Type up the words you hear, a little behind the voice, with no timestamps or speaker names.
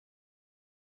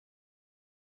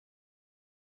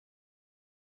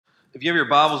If you have your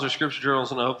Bibles or scripture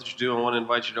journals, and I hope that you do, I want to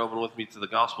invite you to open with me to the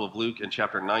Gospel of Luke in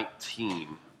chapter 19.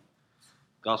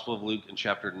 Gospel of Luke in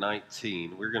chapter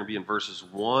 19. We're going to be in verses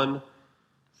 1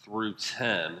 through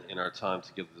 10 in our time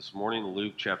together this morning.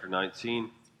 Luke chapter 19,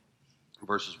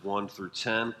 verses 1 through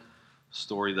 10. A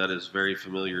story that is very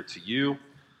familiar to you.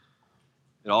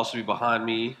 It'll also be behind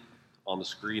me on the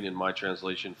screen in my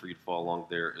translation for you to follow along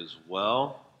there as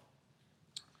well.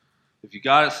 If you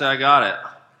got it, say I got it.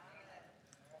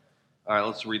 All right,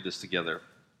 let's read this together.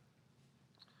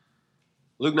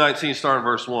 Luke 19, starting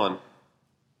verse 1.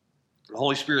 The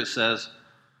Holy Spirit says,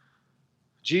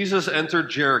 Jesus entered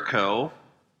Jericho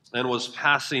and was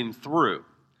passing through.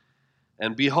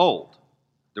 And behold,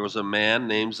 there was a man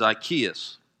named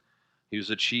Zacchaeus. He was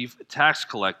a chief tax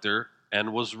collector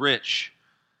and was rich.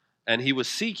 And he was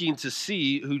seeking to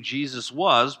see who Jesus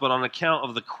was, but on account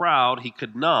of the crowd he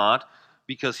could not,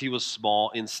 because he was small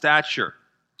in stature.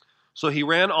 So he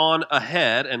ran on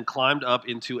ahead and climbed up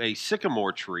into a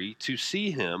sycamore tree to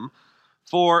see him,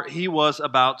 for he was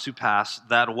about to pass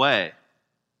that way.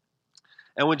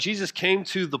 And when Jesus came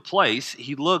to the place,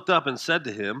 he looked up and said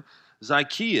to him,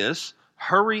 Zacchaeus,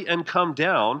 hurry and come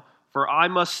down, for I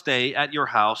must stay at your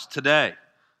house today.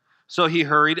 So he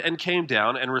hurried and came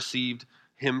down and received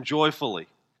him joyfully.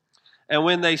 And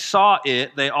when they saw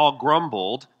it, they all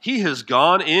grumbled, he has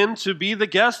gone in to be the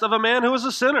guest of a man who is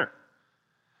a sinner.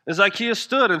 And Zacchaeus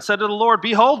stood and said to the Lord,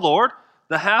 Behold, Lord,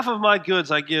 the half of my goods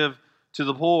I give to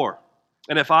the poor.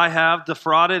 And if I have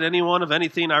defrauded anyone of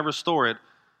anything, I restore it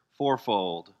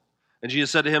fourfold. And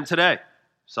Jesus said to him, Today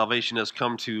salvation has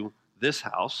come to this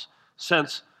house,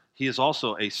 since he is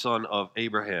also a son of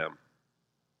Abraham.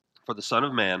 For the Son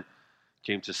of Man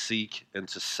came to seek and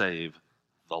to save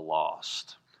the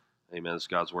lost. Amen. This is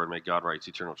God's word. May God write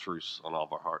eternal truths on all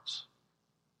of our hearts.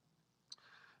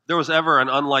 There was ever an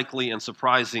unlikely and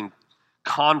surprising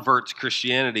convert to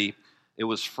Christianity, it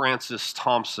was Francis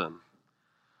Thompson.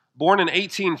 Born in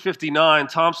 1859,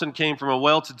 Thompson came from a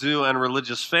well-to-do and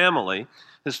religious family.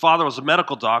 His father was a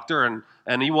medical doctor,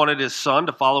 and he wanted his son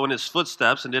to follow in his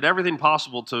footsteps and did everything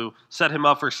possible to set him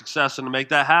up for success and to make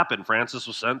that happen. Francis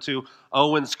was sent to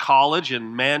Owens College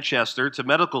in Manchester to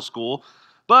medical school,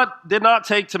 but did not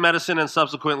take to medicine and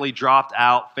subsequently dropped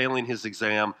out, failing his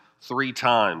exam 3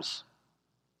 times.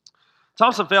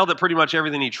 Thompson failed at pretty much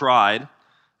everything he tried.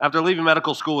 After leaving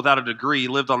medical school without a degree, he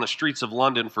lived on the streets of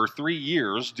London for 3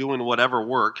 years, doing whatever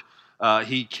work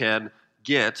he can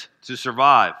get to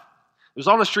survive. It was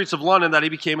on the streets of London that he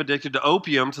became addicted to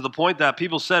opium, to the point that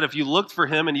people said if you looked for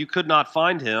him and you could not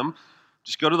find him,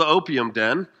 just go to the opium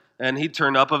den, and he'd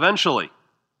turn up eventually.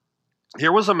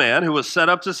 Here was a man who was set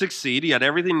up to succeed. He had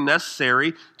everything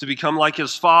necessary to become like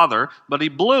his father, but he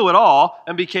blew it all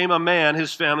and became a man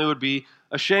his family would be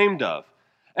ashamed of.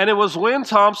 And it was when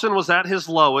Thompson was at his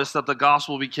lowest that the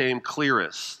gospel became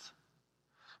clearest.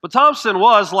 But Thompson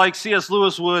was, like C.S.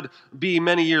 Lewis would be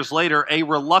many years later, a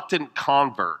reluctant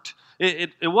convert.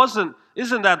 It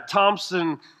isn't that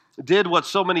Thompson did what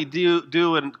so many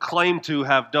do and claim to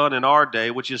have done in our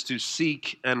day, which is to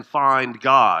seek and find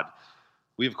God.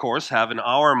 We, of course, have in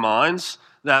our minds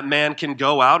that man can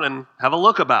go out and have a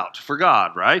look about for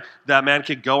God, right? That man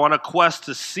can go on a quest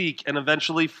to seek and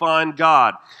eventually find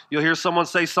God. You'll hear someone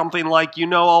say something like,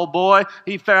 old boy,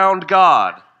 he found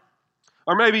God.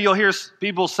 Or maybe you'll hear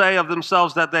people say of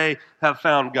themselves that they have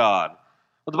found God.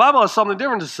 But the Bible has something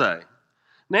different to say.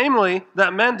 Namely,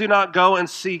 that men do not go and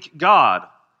seek God.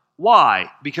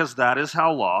 Why? Because that is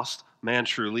how lost man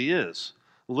truly is.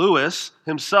 Lewis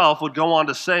himself would go on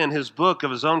to say in his book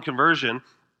of his own conversion,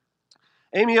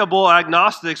 amiable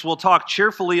agnostics will talk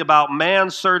cheerfully about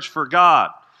man's search for God.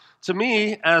 To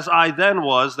me, as I then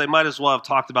was, they might as well have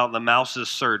talked about the mouse's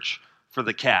search for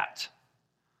the cat.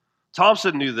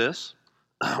 Thompson knew this,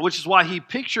 which is why he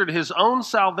pictured his own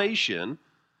salvation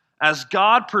as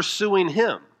God pursuing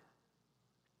him,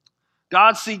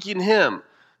 God seeking him,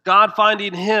 God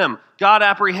finding him, God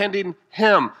apprehending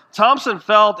him. Thompson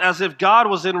felt as if God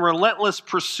was in relentless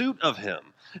pursuit of him.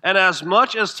 And as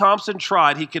much as Thompson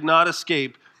tried, he could not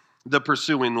escape the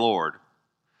pursuing Lord.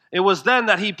 It was then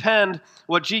that he penned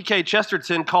what G.K.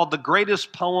 Chesterton called the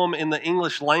greatest poem in the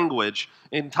English language,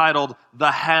 entitled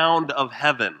The Hound of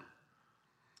Heaven.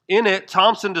 In it,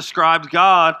 Thompson described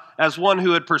God as one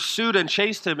who had pursued and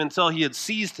chased him until he had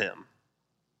seized him.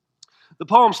 The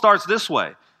poem starts this way.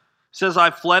 It says, I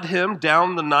fled him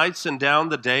down the nights and down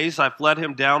the days. I fled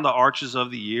him down the arches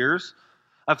of the years.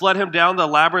 I fled him down the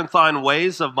labyrinthine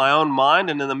ways of my own mind,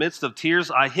 and in the midst of tears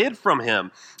I hid from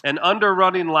him and under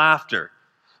running laughter.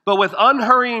 But with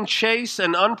unhurrying chase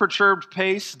and unperturbed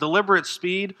pace, deliberate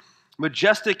speed,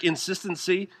 majestic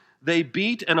insistency, They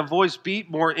beat, and a voice beat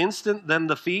more instant than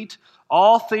the feet.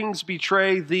 All things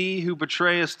betray thee who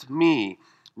betrayest me.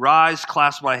 Rise,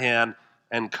 clasp my hand,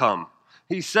 and come.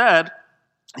 He said,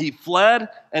 he fled,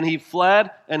 and he fled,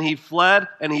 and he fled,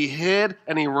 and he hid,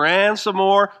 and he ran some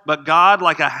more. But God,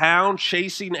 like a hound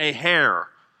chasing a hare,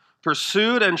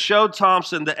 pursued and showed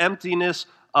Thompson the emptiness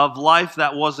of life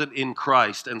that wasn't in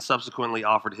Christ, and subsequently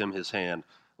offered him his hand,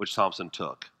 which Thompson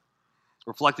took.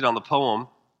 Reflecting on the poem,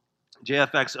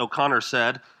 J.F.X. O'Connor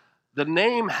said, "The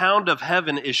name Hound of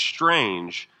Heaven is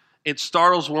strange. It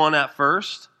startles one at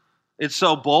first. It's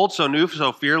so bold, so new,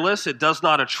 so fearless, it does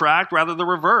not attract, rather the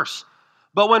reverse.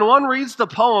 But when one reads the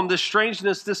poem, this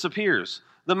strangeness disappears.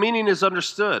 The meaning is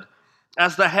understood.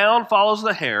 As the hound follows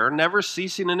the hare, never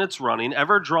ceasing in its running,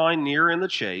 ever drawing near in the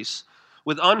chase,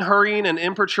 with unhurrying and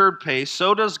imperturbed pace,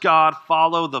 so does God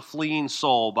follow the fleeing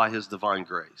soul by his divine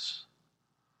grace.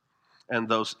 And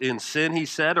though in sin, he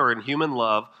said, or in human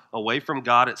love, away from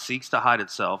God it seeks to hide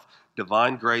itself,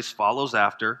 divine grace follows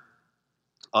after,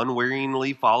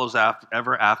 unwearyingly follows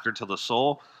ever after, till the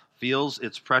soul feels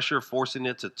its pressure forcing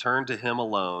it to turn to him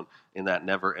alone in that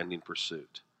never-ending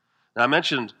pursuit." Now, I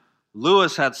mentioned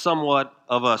Lewis had somewhat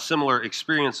of a similar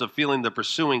experience of feeling the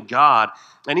pursuing God,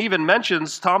 and even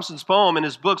mentions Thompson's poem in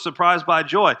his book, Surprised by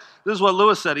Joy. This is what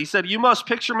Lewis said. He said, "You must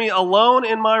picture me alone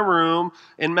in my room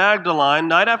in Magdalene,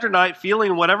 night after night,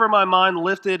 feeling whatever my mind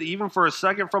lifted, even for a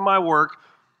second from my work,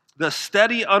 the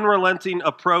steady, unrelenting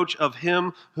approach of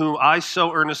him whom I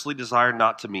so earnestly desired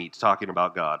not to meet," talking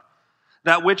about God.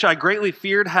 "That which I greatly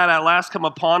feared had at last come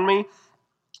upon me.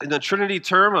 In the Trinity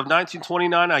term of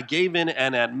 1929, I gave in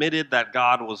and admitted that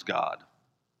God was God,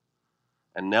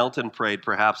 and knelt and prayed,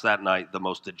 perhaps that night, the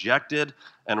most dejected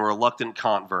and reluctant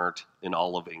convert in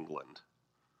all of England."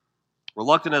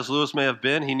 Reluctant as Lewis may have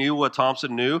been, he knew what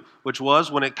Thompson knew, which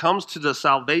was, when it comes to the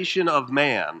salvation of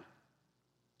man,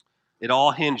 it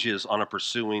all hinges on a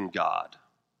pursuing God.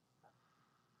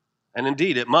 And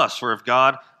indeed, it must, for if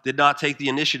God did not take the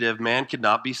initiative, man could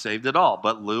not be saved at all.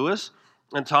 But Lewis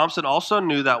and Thompson also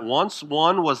knew that once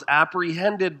one was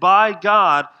apprehended by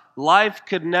God, life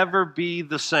could never be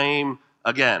the same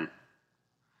again.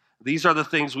 These are the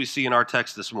things we see in our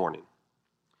text this morning.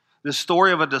 The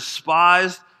story of a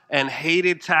despised and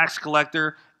hated tax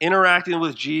collector interacting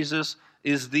with Jesus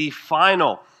is the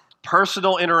final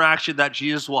personal interaction that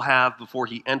Jesus will have before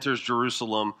he enters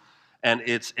Jerusalem, and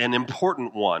it's an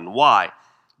important one. Why?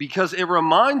 Because it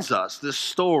reminds us, this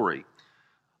story,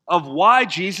 of why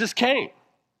Jesus came.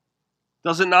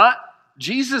 Does it not?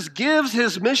 Jesus gives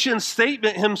his mission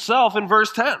statement himself in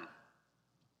verse 10.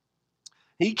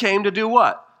 He came to do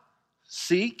what?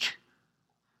 Seek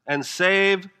and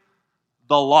save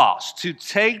the lost, to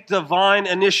take divine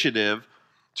initiative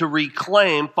to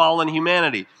reclaim fallen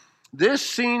humanity. This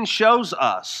scene shows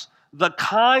us the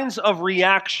kinds of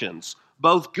reactions,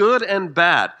 both good and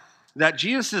bad, that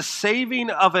Jesus' saving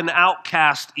of an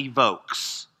outcast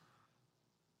evokes.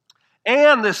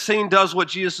 And this scene does what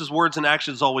Jesus' words and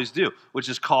actions always do, which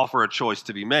is call for a choice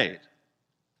to be made.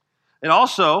 It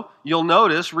also, you'll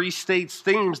notice, restates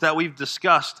themes that we've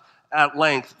discussed at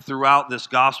length throughout this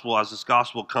gospel as this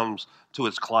gospel comes to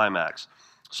its climax.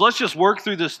 So let's just work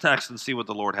through this text and see what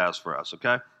the Lord has for us,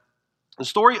 okay? The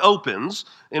story opens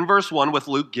in verse 1 with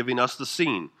Luke giving us the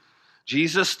scene.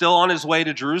 Jesus, still on his way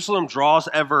to Jerusalem, draws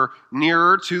ever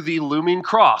nearer to the looming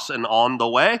cross, and on the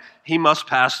way, he must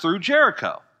pass through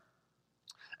Jericho.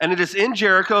 And it is in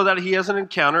Jericho that he has an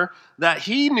encounter that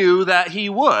he knew that he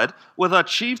would with a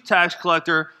chief tax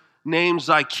collector named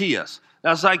Zacchaeus.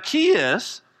 Now,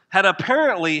 Zacchaeus had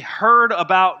apparently heard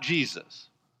about Jesus.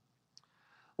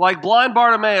 Like blind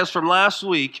Bartimaeus from last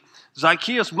week,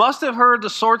 Zacchaeus must have heard the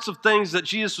sorts of things that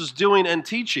Jesus was doing and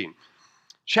teaching.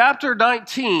 Chapter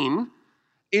 19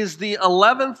 is the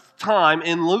 11th time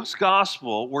in Luke's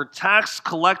gospel where tax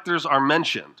collectors are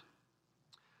mentioned.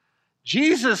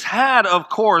 Jesus had, of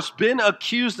course, been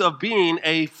accused of being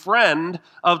a friend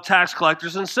of tax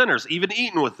collectors and sinners, even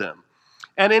eaten with them.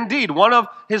 And indeed, one of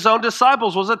his own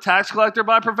disciples was a tax collector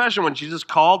by profession when Jesus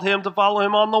called him to follow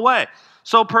him on the way.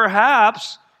 So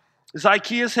perhaps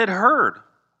Zacchaeus had heard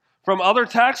from other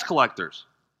tax collectors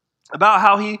about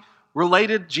how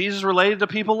Jesus related to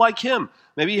people like him.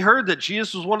 Maybe he heard that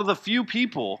Jesus was one of the few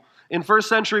people in first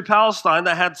century Palestine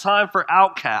that had time for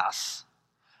outcasts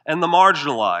and the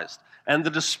marginalized and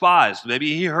the despised.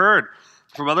 Maybe he heard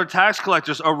from other tax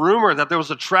collectors a rumor that there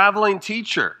was a traveling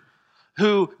teacher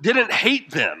who didn't hate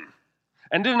them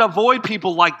and didn't avoid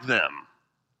people like them.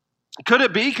 Could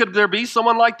there be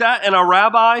someone like that and a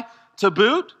rabbi to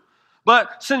boot?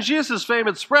 But since Jesus' fame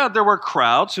had spread, there were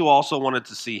crowds who also wanted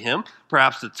to see him,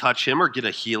 perhaps to touch him or get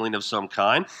a healing of some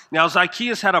kind. Now,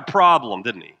 Zacchaeus had a problem,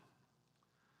 didn't he,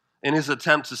 in his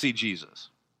attempt to see Jesus?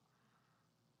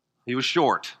 He was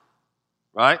short,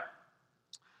 right?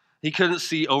 He couldn't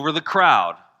see over the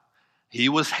crowd. He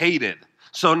was hated,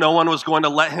 so no one was going to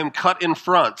let him cut in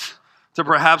front to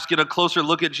perhaps get a closer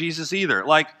look at Jesus either.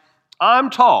 Like, I'm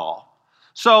tall,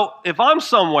 so if I'm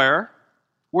somewhere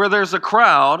where there's a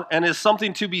crowd and is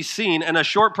something to be seen, and a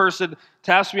short person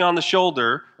taps me on the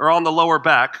shoulder or on the lower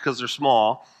back because they're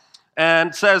small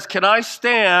and says, "Can I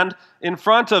stand in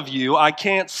front of you? I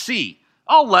can't see."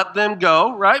 I'll let them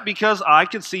go, right? Because I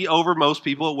could see over most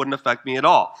people. It wouldn't affect me at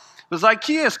all. But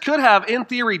Zacchaeus could have, in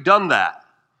theory, done that.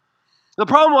 The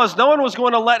problem was no one was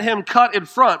going to let him cut in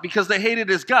front because they hated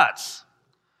his guts.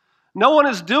 No one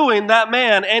is doing that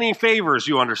man any favors,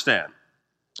 you understand.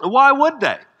 Why would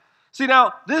they? See,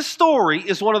 now, this story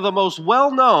is one of the most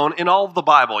well-known in all of the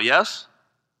Bible, yes?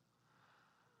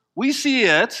 We see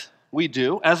it, we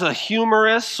do, as a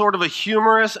humorous, sort of a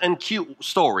humorous and cute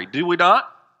story, do we not?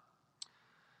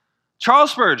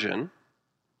 Charles Spurgeon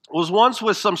was once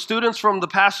with some students from the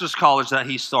pastor's college that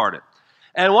he started.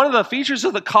 And one of the features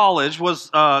of the college was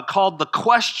called the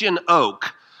Question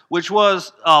Oak, which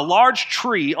was a large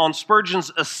tree on Spurgeon's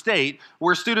estate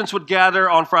where students would gather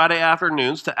on Friday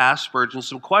afternoons to ask Spurgeon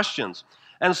some questions.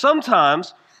 And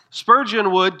sometimes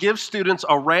Spurgeon would give students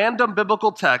a random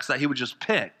biblical text that he would just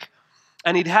pick,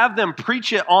 and he'd have them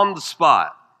preach it on the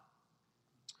spot.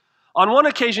 On one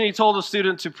occasion, he told a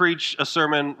student to preach a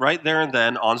sermon right there and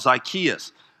then on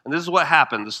Zacchaeus. And this is what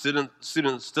happened. The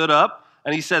student stood up,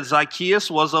 and he said,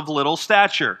 "Zacchaeus was of little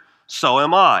stature, so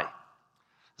am I.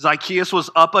 Zacchaeus was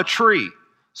up a tree,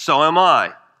 so am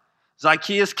I.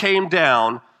 Zacchaeus came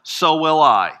down, so will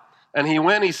I." And he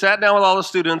went and he sat down with all the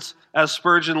students as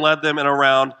Spurgeon led them in a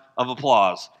round of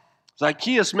applause.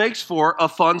 Zacchaeus makes for a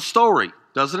fun story,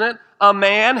 doesn't it? A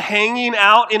man hanging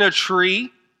out in a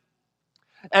tree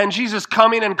and Jesus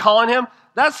coming and calling him.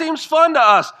 That seems fun to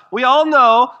us. We all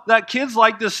know that kids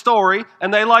like this story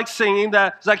and they like singing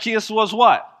that Zacchaeus was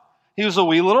what? He was a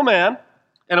wee little man.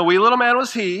 And a wee little man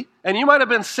was he, and you might have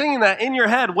been singing that in your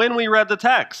head when we read the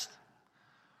text.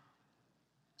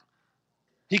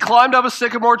 He climbed up a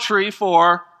sycamore tree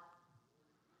for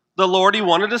the Lord he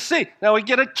wanted to see. Now, we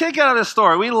get a kick out of this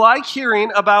story. We like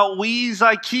hearing about wee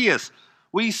Zacchaeus.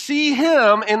 We see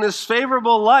him in this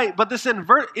favorable light, but this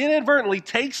inadvertently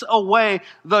takes away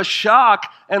the shock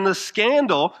and the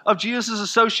scandal of Jesus'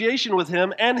 association with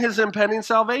him and his impending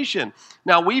salvation.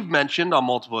 Now, we've mentioned on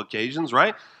multiple occasions,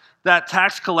 right, that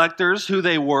tax collectors, who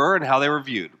they were and how they were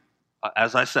viewed.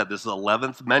 As I said, this is the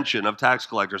 11th mention of tax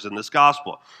collectors in this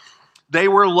gospel. They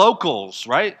were locals,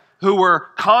 right, who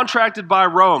were contracted by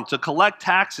Rome to collect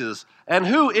taxes and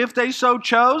who, if they so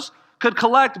chose, could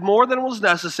collect more than was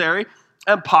necessary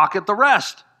and pocket the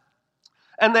rest.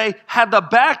 And they had the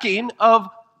backing of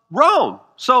Rome.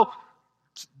 So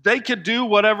they could do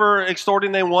whatever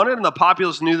extorting they wanted, and the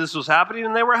populace knew this was happening,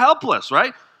 and they were helpless,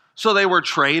 right? So they were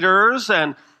traitors,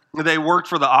 and they worked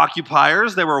for the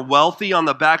occupiers. They were wealthy on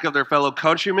the back of their fellow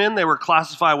countrymen. They were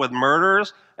classified with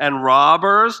murderers and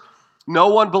robbers. No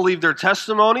one believed their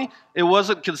testimony. It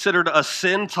wasn't considered a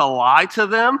sin to lie to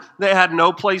them. They had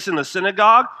no place in the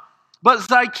synagogue. But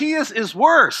Zacchaeus is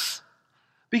worse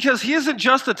because he isn't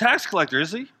just a tax collector,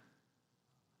 is he?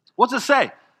 What's it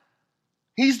say?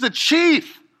 He's the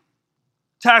chief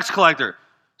tax collector.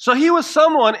 So he was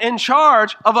someone in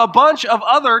charge of a bunch of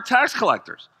other tax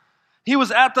collectors. He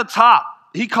was at the top.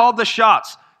 He called the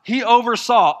shots. He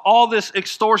oversaw all this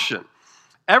extortion.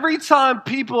 Every time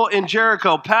people in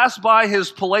Jericho passed by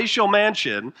his palatial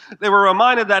mansion, they were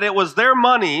reminded that it was their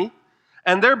money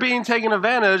and they're being taken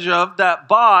advantage of that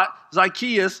bought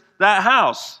Zacchaeus that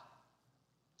house.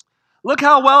 Look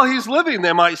how well he's living,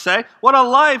 they might say. What a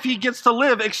life he gets to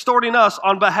live extorting us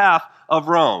on behalf of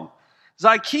Rome.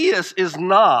 Zacchaeus is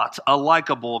not a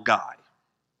likable guy.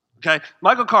 Okay?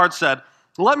 Michael Card said,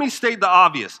 "Let me state the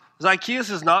obvious. Zacchaeus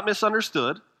is not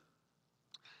misunderstood.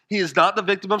 He is not the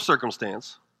victim of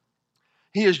circumstance.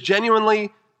 He is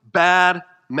genuinely bad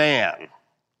man.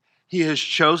 He has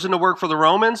chosen to work for the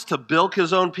Romans to bilk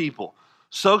his own people.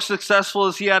 So successful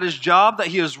is he at his job that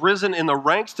he has risen in the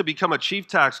ranks to become a chief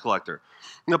tax collector.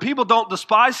 You know, people don't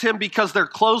despise him because they're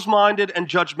closed-minded and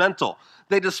judgmental.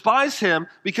 They despise him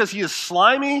because he is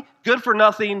slimy,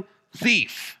 good-for-nothing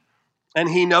thief, and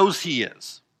he knows he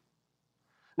is.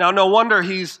 Now, no wonder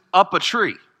he's up a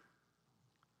tree.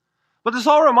 But this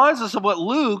all reminds us of what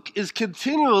Luke is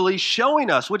continually showing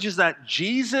us, which is that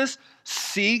Jesus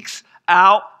seeks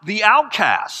out the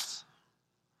outcasts.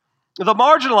 The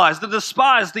marginalized, the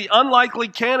despised, the unlikely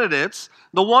candidates,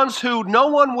 the ones who no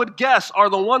one would guess are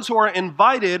the ones who are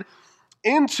invited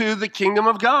into the kingdom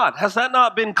of God. Has that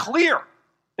not been clear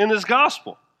in this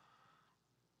gospel?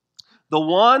 The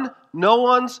one no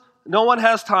one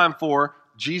has time for,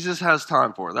 Jesus has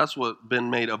time for. That's what's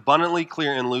been made abundantly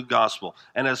clear in Luke gospel.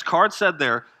 And as Card said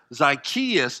there,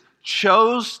 Zacchaeus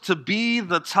chose to be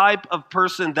the type of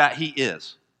person that he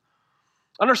is.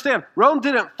 Understand, Rome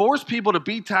didn't force people to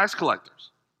be tax collectors.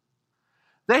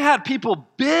 They had people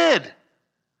bid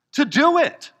to do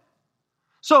it.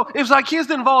 So if Zacchaeus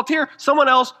didn't volunteer, someone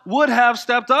else would have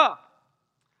stepped up.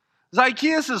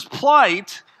 Zacchaeus'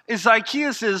 plight is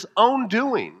Zacchaeus' own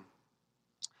doing.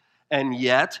 And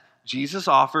yet, Jesus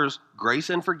offers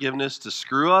grace and forgiveness to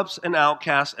screw-ups and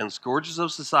outcasts and scourges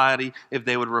of society if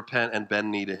they would repent and bend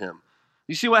knee to him.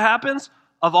 You see what happens?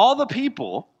 Of all the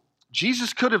people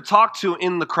Jesus could have talked to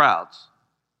in the crowds,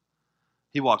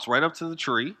 he walks right up to the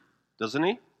tree, doesn't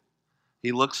he?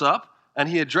 He looks up and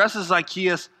he addresses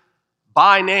Zacchaeus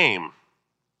by name.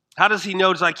 How does he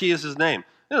know Zacchaeus' name?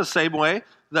 In the same way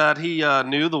that he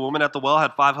knew the woman at the well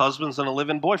had 5 husbands and a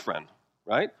live-in boyfriend,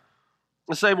 right?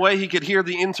 The same way he could hear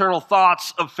the internal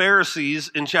thoughts of Pharisees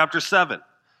in chapter 7.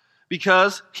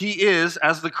 Because he is,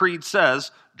 as the creed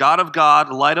says, God of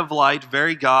God, light of light,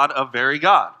 very God of very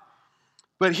God.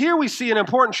 But here we see an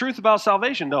important truth about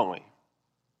salvation, don't we?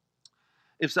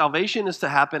 If salvation is to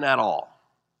happen at all,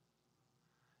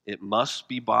 it must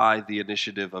be by the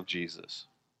initiative of Jesus.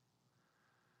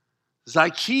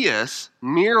 Zacchaeus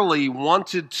merely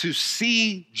wanted to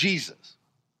see Jesus.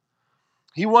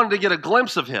 He wanted to get a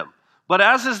glimpse of him. But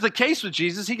as is the case with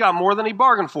Jesus, he got more than he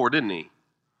bargained for, didn't he?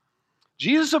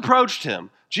 Jesus approached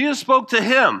him. Jesus spoke to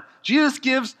him. Jesus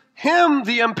gives him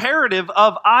the imperative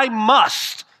of, I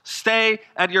must stay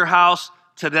at your house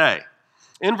today.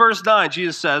 In verse 9,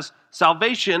 Jesus says,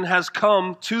 salvation has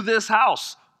come to this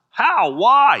house. How?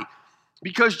 Why?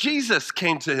 Because Jesus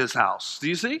came to his house. Do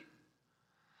you see?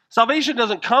 Salvation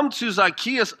doesn't come to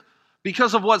Zacchaeus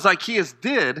because of what Zacchaeus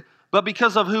did, but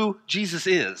because of who Jesus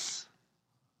is.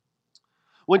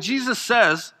 When Jesus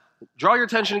says, draw your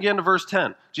attention again to verse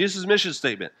 10, Jesus' mission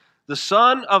statement, the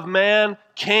Son of Man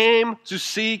came to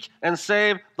seek and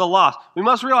save the lost. We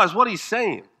must realize what he's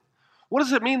saying. What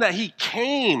does it mean that he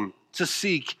came to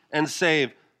seek and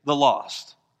save the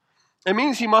lost? It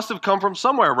means he must have come from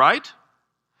somewhere, right?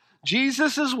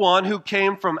 Jesus is one who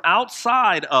came from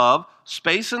outside of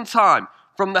space and time,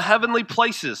 from the heavenly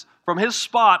places, from his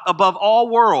spot above all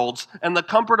worlds and the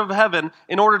comfort of heaven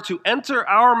in order to enter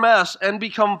our mess and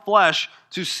become flesh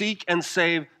to seek and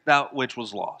save that which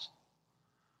was lost.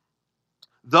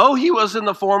 Though he was in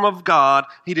the form of God,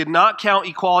 he did not count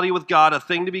equality with God a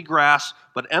thing to be grasped,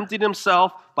 but emptied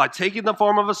himself by taking the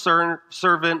form of a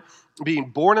servant, being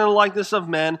born in the likeness of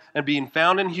men, and being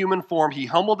found in human form. He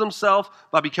humbled himself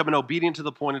by becoming obedient to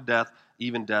the point of death,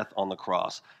 even death on the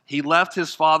cross. He left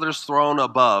his Father's throne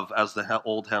above, as the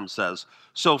old hymn says.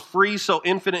 So free, so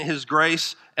infinite his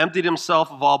grace, emptied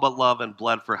himself of all but love, and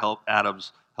bled for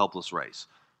Adam's helpless race.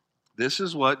 This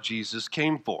is what Jesus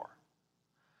came for.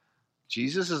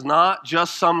 Jesus is not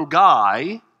just some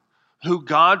guy who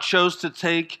God chose to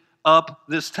take up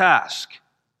this task.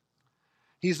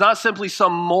 He's not simply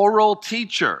some moral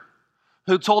teacher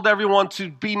who told everyone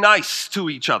to be nice to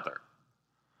each other.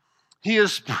 He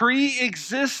is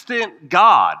pre-existent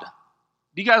God.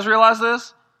 Do you guys realize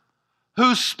this?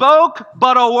 Who spoke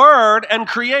but a word and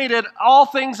created all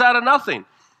things out of nothing.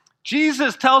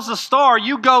 Jesus tells a star,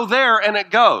 you go there, and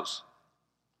it goes.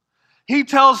 He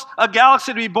tells a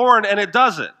galaxy to be born, and it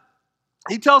does it.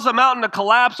 He tells a mountain to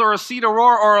collapse or a sea to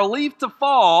roar or a leaf to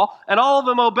fall, and all of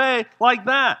them obey like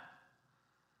that.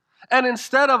 And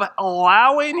instead of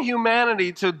allowing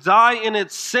humanity to die in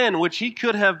its sin, which he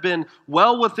could have been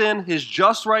well within his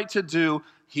just right to do,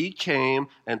 he came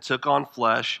and took on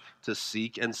flesh to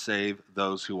seek and save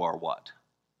those who are what?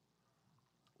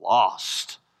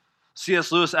 Lost.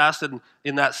 C.S. Lewis asked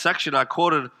in that section I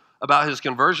quoted about his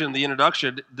conversion, the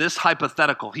introduction, this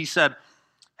hypothetical. He said,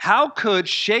 how could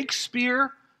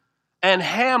Shakespeare and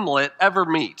Hamlet ever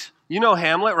meet? You know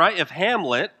Hamlet, right? If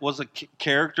Hamlet was a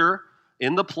character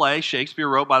in the play Shakespeare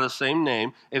wrote by the same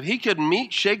name, if he could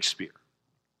meet Shakespeare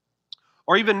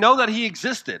or even know that he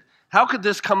existed, how could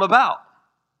this come about?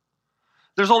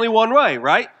 There's only one way,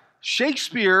 right?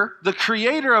 Shakespeare, the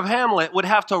creator of Hamlet, would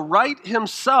have to write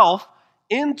himself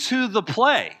into the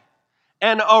play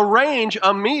and arrange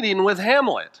a meeting with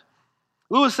Hamlet.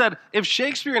 Lewis said, if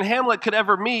Shakespeare and Hamlet could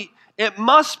ever meet, it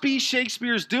must be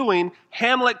Shakespeare's doing.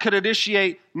 Hamlet could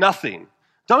initiate nothing.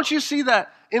 Don't you see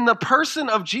that in the person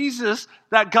of Jesus,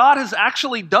 that God has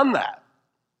actually done that?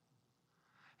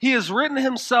 He has written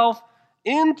himself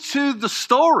into the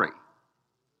story.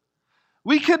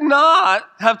 We could not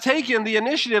have taken the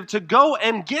initiative to go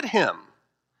and get him.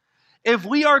 If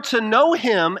we are to know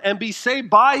him and be saved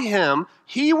by him,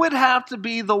 he would have to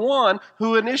be the one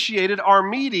who initiated our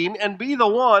meeting and be the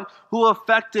one who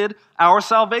affected our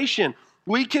salvation.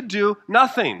 We could do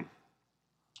nothing.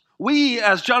 We,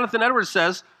 as Jonathan Edwards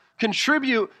says,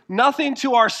 contribute nothing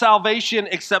to our salvation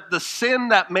except the sin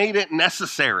that made it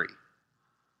necessary.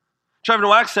 Trevor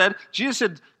Nowak said, Jesus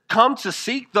had come to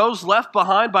seek those left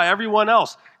behind by everyone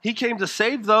else. He came to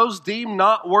save those deemed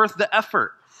not worth the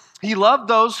effort. He loved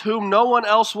those whom no one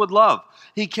else would love.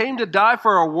 He came to die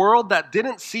for a world that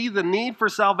didn't see the need for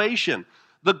salvation.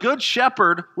 The good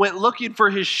shepherd went looking for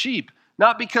his sheep,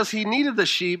 not because he needed the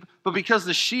sheep, but because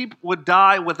the sheep would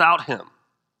die without him.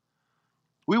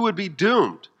 We would be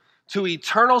doomed to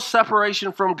eternal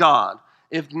separation from God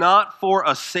if not for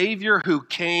a Savior who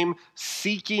came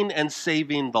seeking and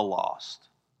saving the lost.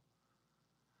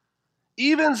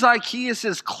 Even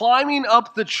Zacchaeus' climbing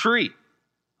up the tree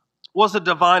was a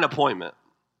divine appointment.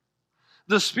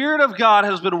 The Spirit of God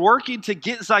has been working to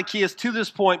get Zacchaeus to this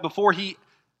point before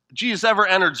Jesus ever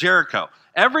entered Jericho.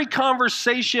 Every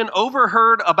conversation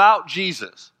overheard about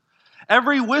Jesus,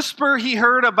 every whisper he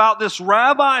heard about this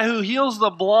rabbi who heals the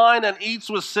blind and eats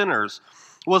with sinners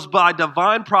was by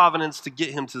divine providence to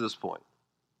get him to this point.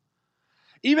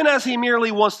 Even as he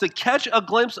merely wants to catch a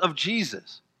glimpse of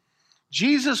Jesus,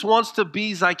 Jesus wants to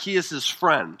be Zacchaeus'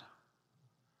 friend.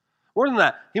 More than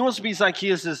that, he wants to be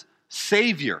Zacchaeus'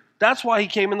 savior. That's why he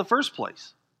came in the first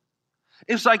place.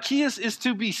 If Zacchaeus is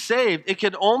to be saved, it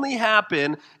can only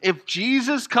happen if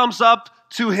Jesus comes up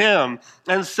to him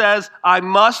and says, I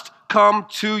must come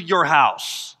to your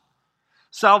house.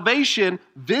 Salvation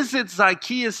visits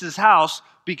Zacchaeus' house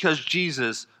because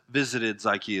Jesus visited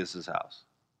Zacchaeus' house.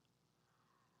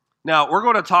 Now, we're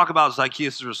going to talk about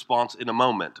Zacchaeus' response in a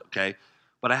moment, okay?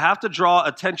 But I have to draw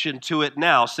attention to it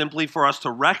now simply for us to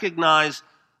recognize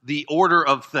the order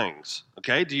of things,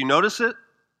 okay? Do you notice it?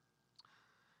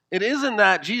 It isn't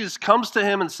that Jesus comes to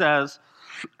him and says,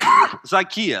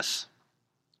 Zacchaeus,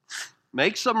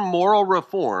 make some moral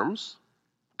reforms,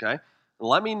 okay? And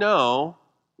let me know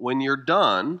when you're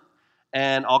done,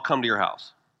 and I'll come to your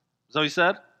house. Is that what he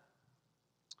said?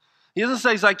 He doesn't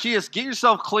say, Zacchaeus, get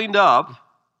yourself cleaned up,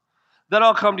 then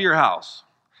I'll come to your house.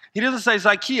 He doesn't say,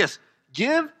 Zacchaeus,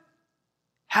 give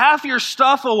half your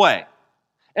stuff away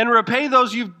and repay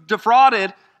those you've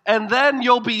defrauded, and then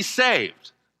you'll be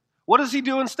saved. What does he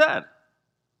do instead?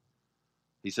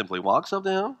 He simply walks up to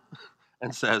him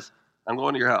and says, I'm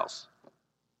going to your house.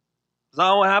 Is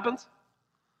that what happens?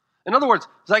 In other words,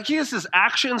 Zacchaeus'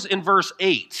 actions in verse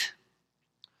 8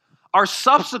 are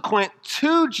subsequent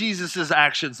to Jesus'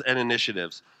 actions and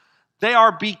initiatives. They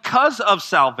are because of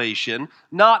salvation,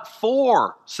 not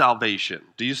for salvation.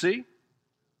 Do you see?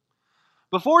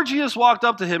 Before Jesus walked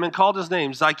up to him and called his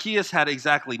name, Zacchaeus had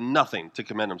exactly nothing to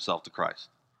commend himself to Christ.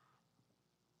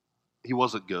 He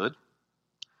wasn't good.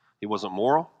 He wasn't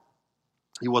moral.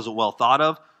 He wasn't well thought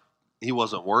of. He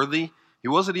wasn't worthy. He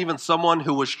wasn't even someone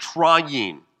who was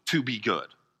trying to be good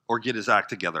or get his act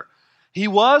together. He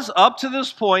was, up to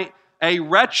this point, a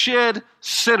wretched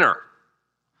sinner.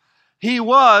 He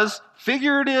was,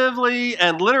 figuratively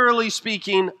and literally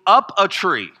speaking, up a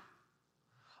tree,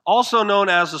 also known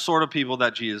as the sort of people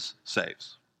that Jesus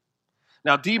saves.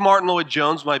 Now, D. Martin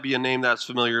Lloyd-Jones might be a name that's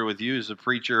familiar with you. He's a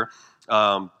preacher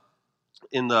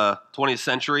in the 20th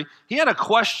century. He had a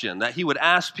question that he would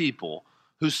ask people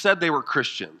who said they were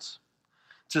Christians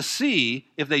to see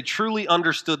if they truly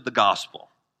understood the gospel,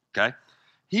 okay?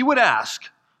 He would ask,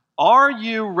 are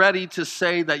you ready to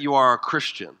say that you are a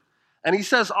Christian? And he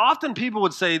says often people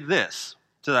would say this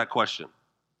to that question: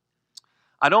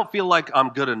 I don't feel like I'm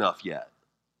good enough yet.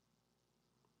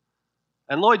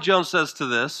 And Lloyd-Jones says to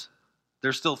this,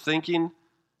 they're still thinking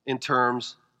in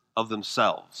terms of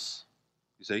themselves.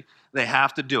 You see, they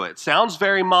have to do it. It sounds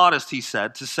very modest, he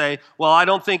said, to say, well, I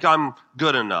don't think I'm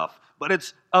good enough. But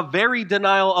it's a very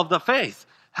denial of the faith.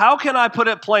 How can I put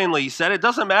it plainly? He said, it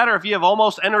doesn't matter if you have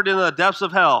almost entered into the depths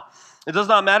of hell. It does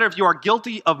not matter if you are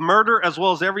guilty of murder as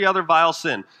well as every other vile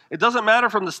sin. It doesn't matter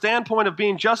from the standpoint of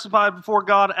being justified before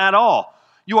God at all.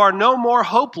 You are no more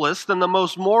hopeless than the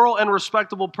most moral and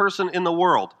respectable person in the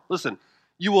world. Listen,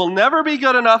 you will never be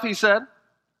good enough, he said.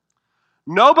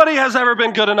 Nobody has ever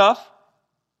been good enough.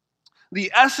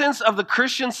 The essence of the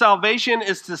Christian salvation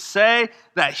is to say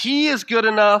that he is good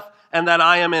enough and that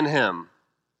I am in him.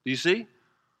 Do you see?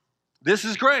 This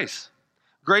is grace.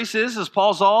 Grace is, as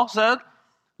Paul Zoll said,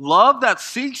 love that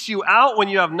seeks you out when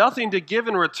you have nothing to give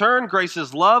in return. Grace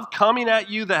is love coming at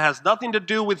you that has nothing to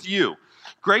do with you.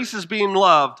 Grace is being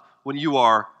loved when you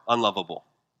are unlovable.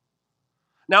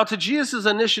 Now, to Jesus'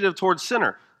 initiative towards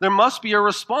sinner, there must be a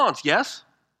response, yes?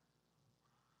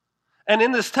 And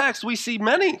in this text, we see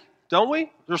many, don't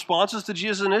we? Responses to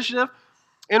Jesus' initiative.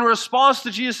 In response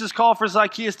to Jesus' call for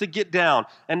Zacchaeus to get down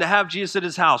and to have Jesus at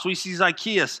his house, we see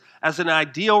Zacchaeus as an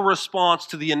ideal response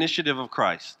to the initiative of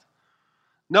Christ.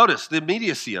 Notice the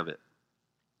immediacy of it.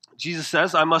 Jesus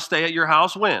says, I must stay at your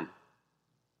house when?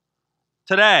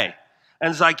 Today.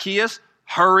 And Zacchaeus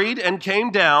hurried and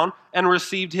came down and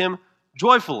received him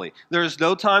joyfully. There is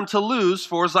no time to lose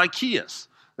for Zacchaeus.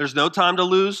 There's no time to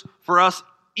lose for us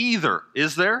either,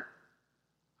 is there?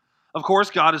 Of course,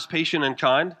 God is patient and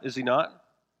kind, is he not?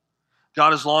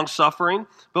 God is long-suffering,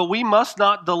 but we must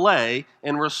not delay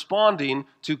in responding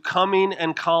to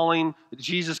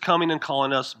Jesus coming and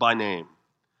calling us by name.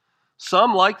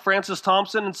 Some, like Francis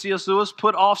Thompson and C.S. Lewis,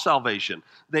 put off salvation.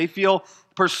 They feel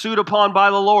pursued upon by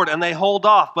the Lord, and they hold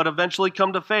off, but eventually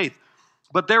come to faith.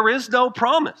 But there is no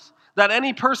promise that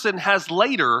any person has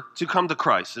later to come to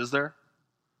Christ, is there?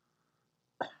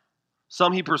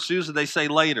 Some he pursues, and they say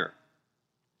later.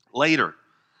 Later.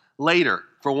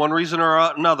 For one reason or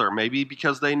another. Maybe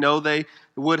because they know they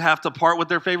would have to part with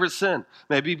their favorite sin.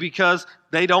 Maybe because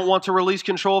they don't want to release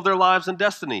control of their lives and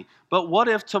destiny. But what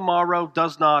if tomorrow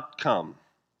does not come?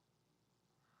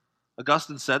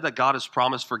 Augustine said that God has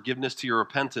promised forgiveness to your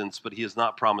repentance, but he has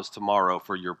not promised tomorrow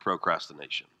for your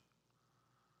procrastination.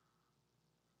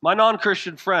 My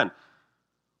non-Christian friend,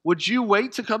 would you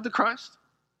wait to come to Christ?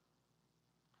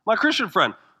 My Christian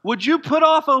friend, would you put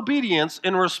off obedience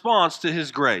in response to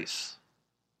his grace?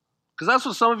 Because that's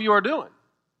what some of you are doing.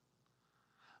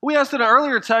 We asked in an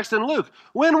earlier text in Luke,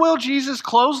 when will Jesus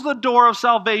close the door of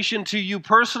salvation to you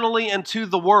personally and to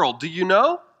the world? Do you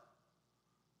know?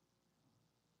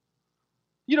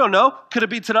 You don't know. Could it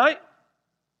be tonight?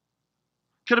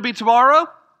 Could it be tomorrow?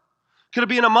 Could it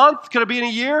be in a month? Could it be in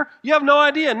a year? You have no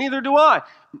idea. Neither do I.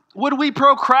 Would we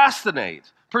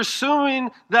procrastinate, pursuing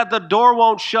that the door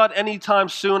won't shut anytime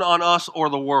soon on us or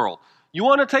the world? You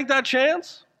want to take that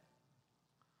chance?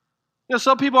 You know,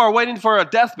 some people are waiting for a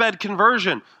deathbed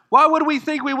conversion. Why would we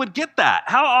think we would get that?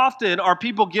 How often are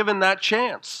people given that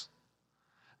chance?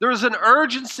 There is an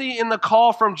urgency in the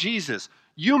call from Jesus.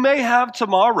 You may have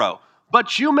tomorrow,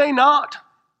 but you may not.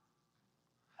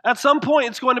 At some point,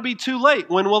 it's going to be too late.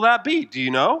 When will that be? Do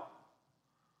you know?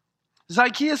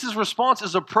 Zacchaeus' response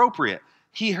is appropriate.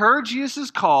 He heard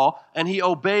Jesus' call, and he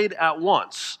obeyed at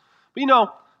once. But you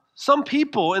know, some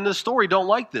people in this story don't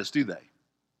like this, do they?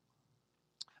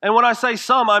 And when I say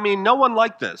some, I mean no one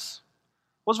liked this.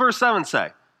 What's verse 7 say?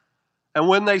 And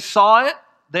when they saw it,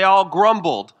 they all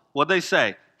grumbled. What'd they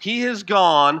say? He has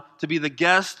gone to be the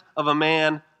guest of a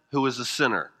man who is a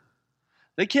sinner.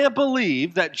 They can't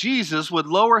believe that Jesus would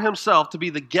lower himself to be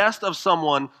the guest of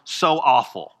someone so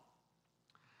awful.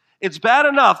 It's bad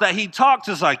enough that he talked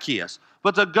to Zacchaeus,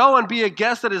 but to go and be a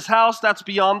guest at his house, that's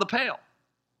beyond the pale.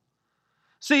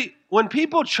 See, when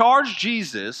people charged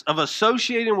Jesus of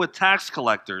associating with tax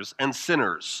collectors and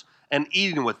sinners and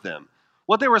eating with them,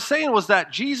 what they were saying was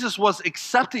that Jesus was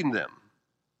accepting them.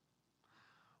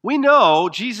 We know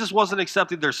Jesus wasn't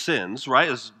accepting their sins, right?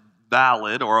 It's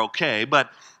valid or okay,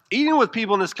 but eating with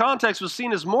people in this context was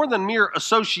seen as more than mere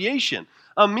association.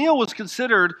 A meal was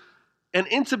considered an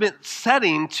intimate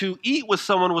setting. To eat with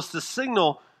someone was to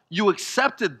signal you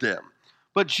accepted them.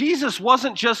 But Jesus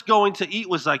wasn't just going to eat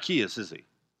with Zacchaeus, is he?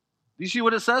 Do you see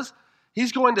what it says?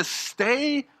 He's going to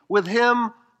stay with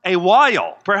him a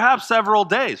while, perhaps several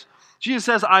days. Jesus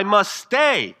says, I must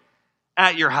stay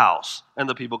at your house. And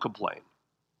the people complain.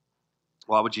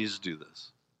 Why would Jesus do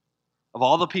this? Of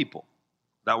all the people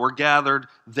that were gathered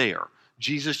there,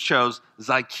 Jesus chose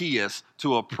Zacchaeus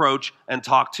to approach and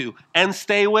talk to and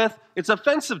stay with. It's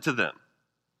offensive to them.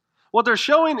 What they're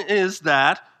showing is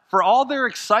that for all their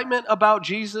excitement about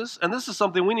Jesus, and this is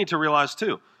something we need to realize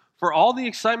too, for all the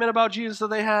excitement about Jesus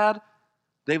that they had,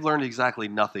 they've learned exactly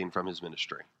nothing from his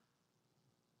ministry.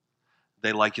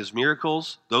 They like his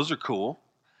miracles. Those are cool.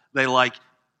 They like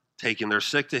taking their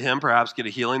sick to him, perhaps get a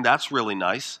healing. That's really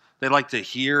nice. They like to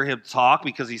hear him talk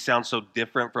because he sounds so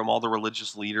different from all the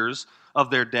religious leaders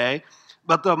of their day.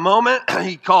 But the moment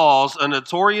he calls a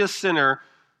notorious sinner,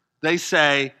 they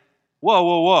say, whoa,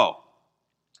 whoa, whoa.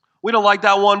 We don't like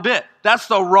that one bit. That's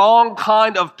the wrong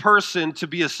kind of person to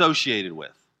be associated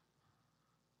with.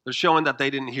 They're showing that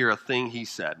they didn't hear a thing he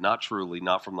said, not truly,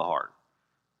 not from the heart.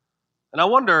 And I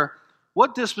wonder,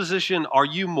 what disposition are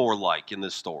you more like in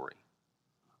this story?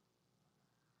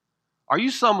 Are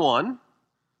you someone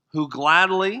who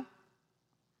gladly,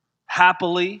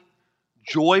 happily,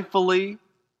 joyfully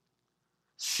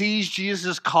sees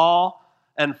Jesus' call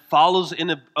and follows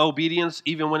in obedience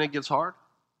even when it gets hard?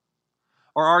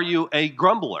 Or are you a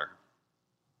grumbler?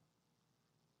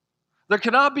 There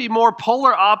cannot be more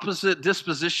polar opposite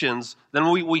dispositions than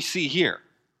we see here,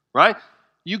 right?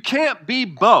 You can't be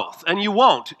both, and you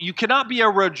won't. You cannot be a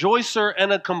rejoicer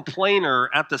and a complainer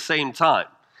at the same time.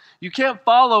 You can't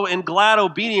follow in glad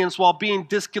obedience while being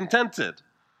discontented.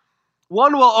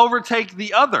 One will overtake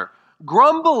the other.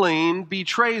 Grumbling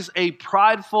betrays a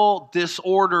prideful,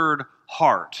 disordered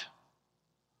heart.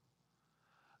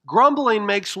 Grumbling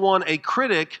makes one a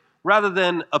critic rather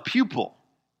than a pupil.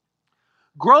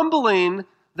 Grumbling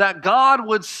that God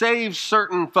would save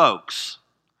certain folks,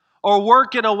 or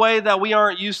work in a way that we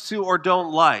aren't used to or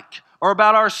don't like, or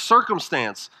about our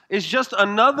circumstance, is just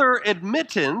another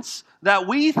admittance that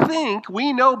we think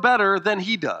we know better than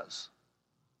He does.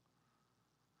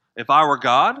 If I were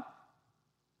God,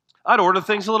 I'd order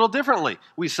things a little differently.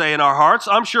 We say in our hearts,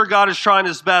 I'm sure God is trying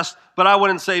His best, but I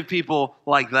wouldn't save people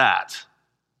like that.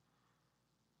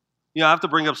 I have to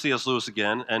bring up C.S. Lewis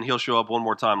again, and he'll show up one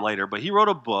more time later, but he wrote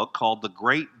a book called The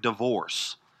Great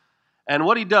Divorce. And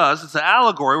what he does, it's an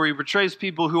allegory where he portrays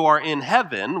people who are in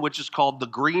heaven, which is called the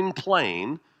green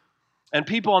plain, and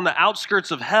people on the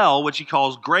outskirts of hell, which he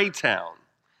calls gray town.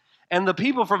 And the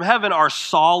people from heaven are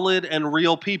solid and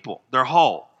real people. They're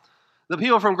whole. The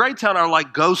people from gray town are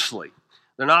like ghostly.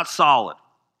 They're not solid.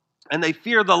 And they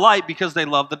fear the light because they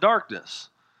love the darkness.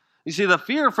 You see, the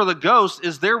fear for the ghost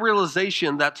is their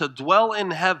realization that to dwell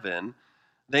in heaven,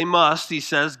 they must, he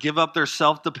says, give up their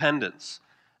self-dependence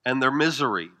and their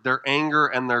misery, their anger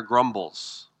and their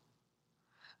grumbles.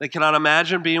 They cannot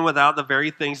imagine being without the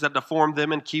very things that deform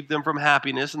them and keep them from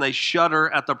happiness, and they shudder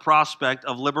at the prospect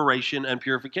of liberation and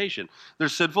purification. Their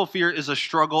sinful fear is a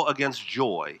struggle against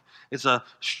joy. It's a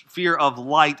fear of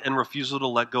light and refusal to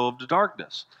let go of the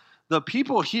darkness. The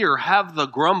people here have the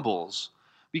grumbles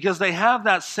because they have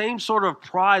that same sort of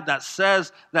pride that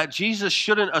says that Jesus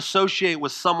shouldn't associate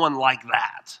with someone like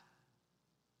that,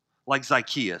 like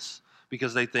Zacchaeus,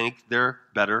 because they think they're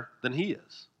better than he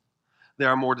is. They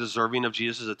are more deserving of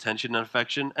Jesus' attention and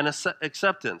affection and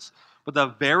acceptance. But the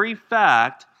very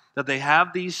fact that they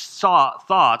have these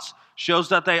thoughts shows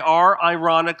that they are,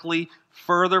 ironically,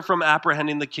 further from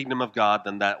apprehending the kingdom of God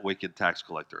than that wicked tax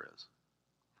collector is.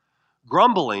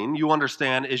 Grumbling, you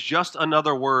understand, is just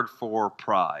another word for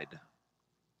pride.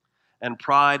 And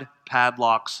pride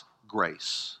padlocks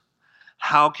grace.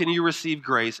 How can you receive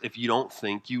grace if you don't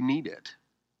think you need it?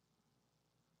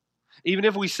 Even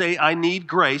if we say, I need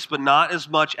grace, but not as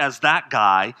much as that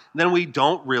guy, then we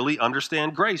don't really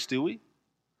understand grace, do we?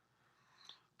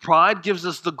 Pride gives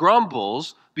us the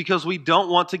grumbles because we don't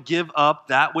want to give up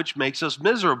that which makes us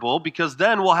miserable, because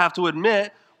then we'll have to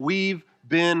admit we've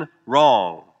been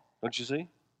wrong. Don't you see?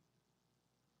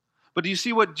 But do you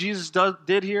see what Jesus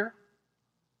did here?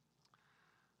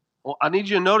 Well, I need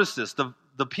you to notice this.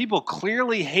 The people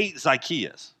clearly hate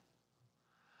Zacchaeus.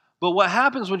 But what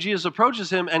happens when Jesus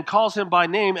approaches him and calls him by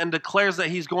name and declares that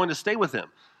he's going to stay with him?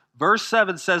 Verse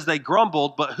 7 says they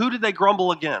grumbled, but who did they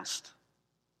grumble against?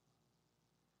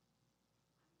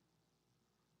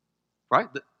 Right?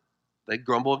 They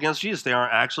grumble against Jesus. They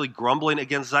aren't actually grumbling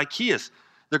against Zacchaeus.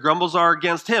 The grumbles are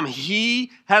against him. He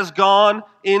has gone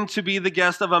in to be the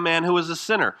guest of a man who is a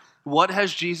sinner. What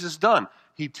has Jesus done?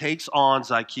 He takes on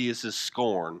Zacchaeus'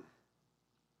 scorn.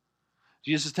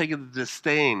 Jesus has taken the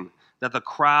disdain that the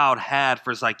crowd had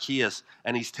for Zacchaeus,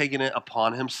 and he's taken it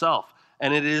upon himself.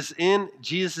 And it is in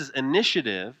Jesus'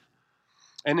 initiative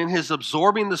and in his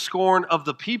absorbing the scorn of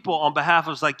the people on behalf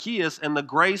of Zacchaeus and the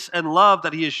grace and love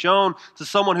that he has shown to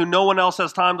someone who no one else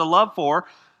has time to love for,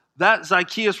 that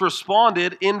Zacchaeus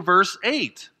responded in verse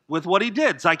 8 with what he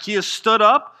did. Zacchaeus stood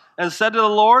up and said to the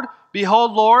Lord,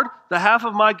 Behold, Lord, the half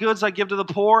of my goods I give to the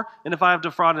poor, and if I have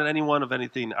defrauded anyone of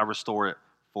anything, I restore it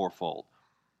fourfold.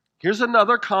 Here's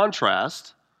another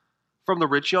contrast from the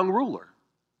rich young ruler,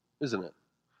 isn't it?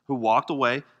 Who walked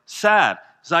away sad.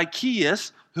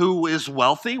 Zacchaeus, who is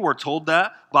wealthy, we're told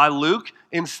that by Luke,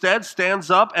 instead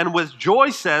stands up and with joy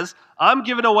says, I'm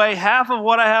giving away half of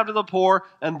what I have to the poor,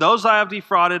 and those I have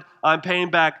defrauded, I'm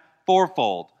paying back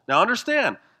fourfold. Now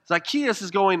understand, Zacchaeus is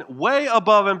going way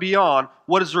above and beyond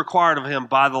what is required of him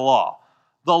by the law.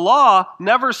 The law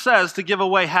never says to give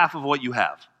away half of what you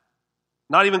have.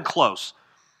 Not even close.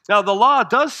 Now, the law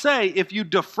does say if you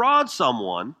defraud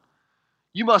someone,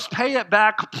 you must pay it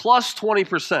back plus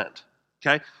 20%.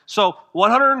 Okay? So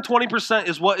 120%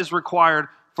 is what is required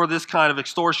for this kind of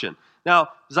extortion. Now,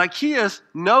 Zacchaeus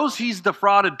knows he's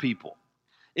defrauded people.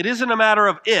 It isn't a matter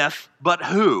of if, but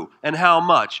who and how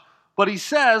much. But he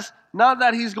says, not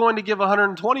that he's going to give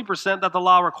 120% that the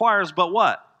law requires, but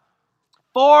what?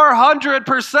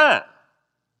 400%.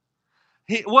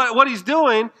 What he's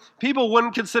doing, people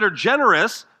wouldn't consider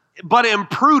generous, but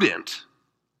imprudent.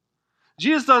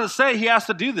 Jesus doesn't say he has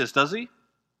to do this, does he?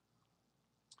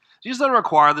 Jesus doesn't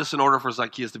require this in order for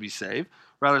Zacchaeus to be saved.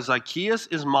 Rather, Zacchaeus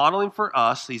is modeling for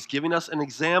us. He's giving us an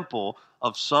example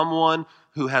of someone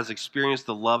who has experienced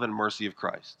the love and mercy of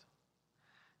Christ.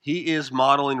 He is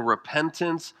modeling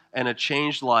repentance and a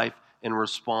changed life in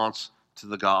response to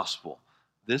the gospel.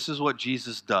 This is what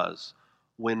Jesus does.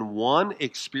 When one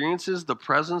experiences the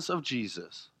presence of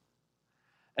Jesus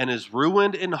and is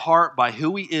ruined in heart by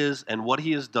who he is and what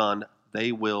he has done,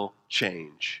 they will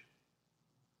change.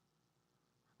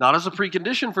 Not as a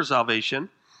precondition for salvation,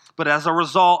 but as a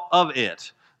result of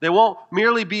it. They won't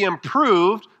merely be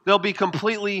improved, they'll be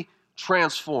completely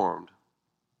transformed.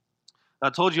 I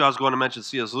told you I was going to mention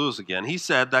C.S. Lewis again. He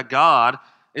said that God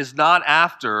is not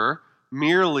after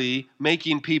merely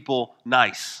making people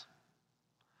nice.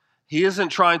 He isn't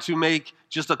trying to make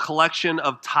just a collection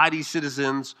of tidy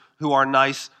citizens who are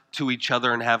nice to each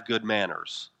other and have good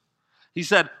manners. He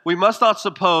said, we must not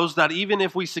suppose that even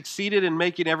if we succeeded in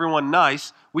making everyone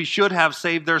nice, we should have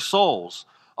saved their souls.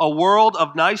 A world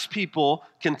of nice people,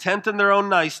 content in their own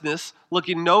niceness,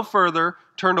 looking no further,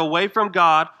 turned away from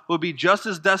God, would be just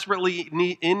as desperately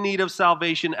in need of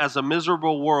salvation as a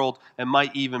miserable world, and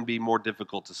might even be more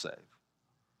difficult to save.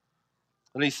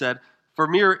 And he said, for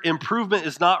mere improvement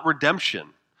is not redemption.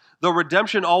 Though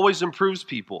redemption always improves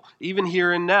people, even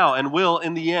here and now, and will,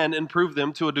 in the end, improve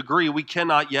them to a degree we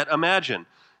cannot yet imagine.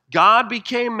 God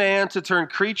became man to turn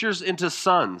creatures into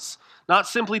sons, not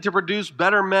simply to produce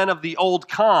better men of the old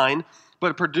kind,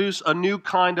 but produce a new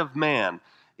kind of man.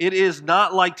 It is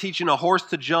not like teaching a horse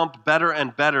to jump better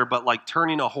and better, but like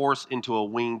turning a horse into a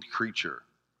winged creature.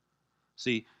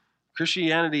 See,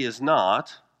 Christianity is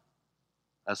not,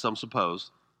 as some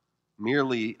suppose,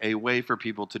 merely a way for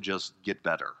people to just get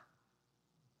better.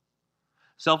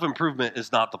 Self-improvement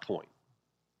is not the point.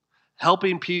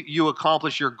 Helping you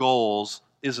accomplish your goals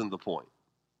isn't the point.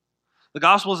 The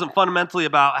gospel isn't fundamentally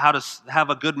about how to have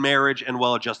a good marriage and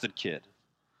well-adjusted kid.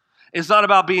 It's not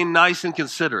about being nice and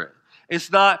considerate.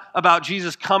 It's not about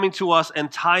Jesus coming to us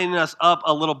and tying us up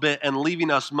a little bit and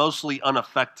leaving us mostly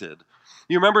unaffected.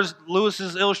 You remember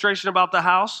Lewis's illustration about the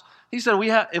house? He said,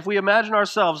 if we imagine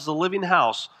ourselves as a living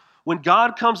house, when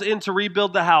God comes in to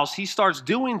rebuild the house, he starts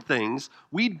doing things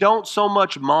we don't so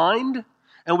much mind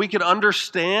and we could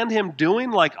understand him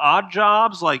doing, like odd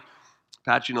jobs, like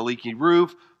patching a leaky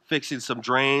roof, fixing some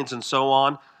drains, and so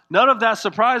on. None of that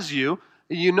surprises you.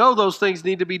 You know those things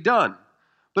need to be done.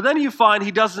 But then you find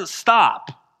he doesn't stop.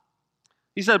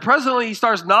 He said, presently he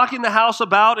starts knocking the house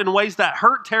about in ways that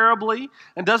hurt terribly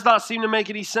and does not seem to make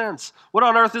any sense. What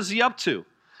on earth is he up to?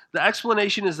 The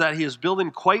explanation is that he is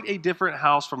building quite a different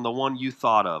house from the one you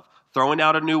thought of. Throwing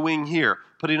out a new wing here,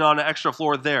 putting on an extra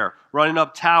floor there, running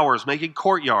up towers, making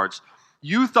courtyards.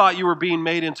 You thought you were being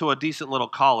made into a decent little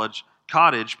cottage,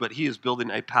 but he is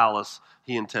building a palace.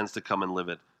 He intends to come and live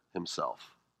it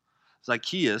himself.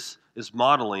 Zacchaeus is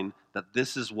modeling that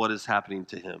this is what is happening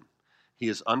to him. He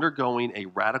is undergoing a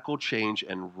radical change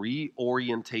and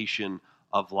reorientation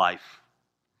of life.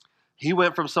 He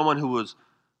went from someone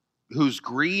whose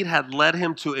greed had led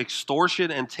him to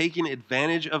extortion and taking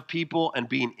advantage of people and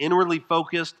being inwardly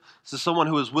focused to someone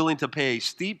who is willing to pay a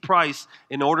steep price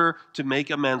in order to make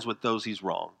amends with those he's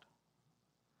wronged.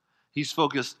 He's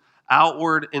focused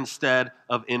outward instead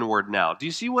of inward now. Do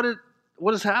you see what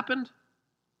has happened?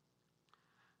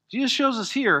 Jesus shows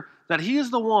us here that he is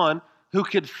the one who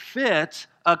could fit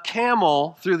a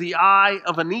camel through the eye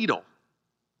of a needle.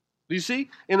 Do you see?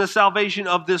 In the salvation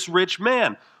of this rich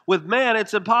man. With man,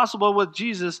 it's impossible. With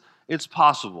Jesus, it's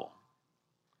possible.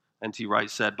 N.T. Wright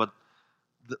said, but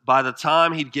by the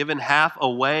time he'd given half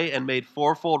away and made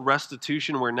fourfold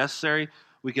restitution where necessary,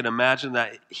 we can imagine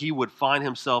that he would find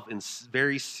himself in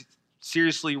very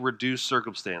seriously reduced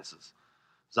circumstances.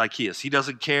 Zacchaeus, he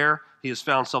doesn't care. He has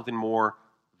found something more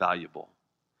valuable.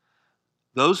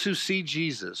 Those who see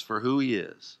Jesus for who he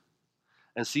is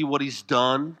and see what he's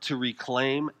done to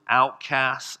reclaim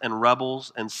outcasts and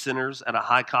rebels and sinners at a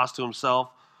high cost to himself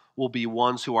will be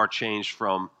ones who are changed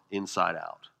from inside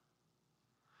out.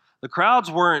 The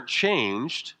crowds weren't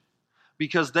changed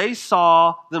because they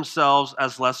saw themselves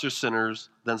as lesser sinners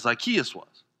than Zacchaeus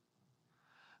was.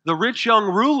 The rich young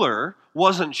ruler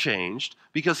wasn't changed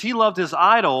because he loved his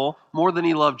idol more than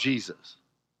he loved Jesus.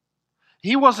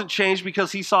 He wasn't changed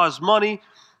because he saw his money,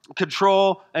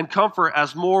 control, and comfort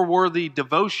as more worthy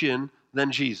devotion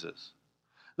than Jesus.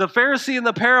 The Pharisee in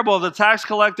the parable of the tax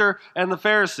collector and the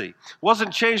Pharisee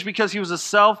wasn't changed because he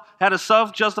had a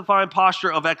self-justifying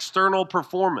posture of external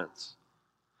performance.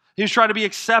 He was trying to be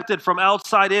accepted from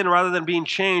outside in rather than being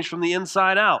changed from the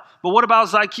inside out. But what about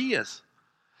Zacchaeus?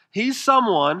 He's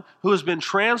someone who has been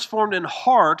transformed in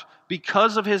heart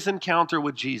because of his encounter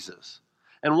with Jesus.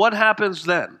 And what happens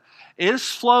then? It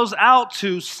flows out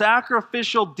to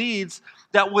sacrificial deeds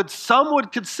that some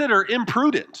would consider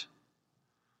imprudent.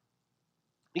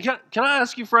 Can I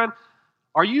ask you, friend,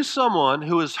 are you someone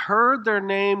who has heard their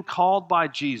name called by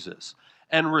Jesus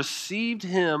and received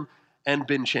him and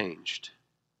been changed?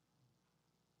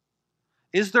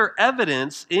 Is there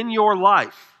evidence in your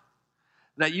life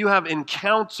that you have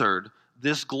encountered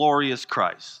this glorious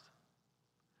Christ?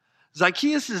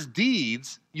 Zacchaeus'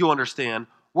 deeds, you understand,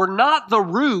 were not the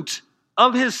root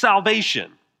of his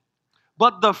salvation,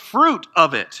 but the fruit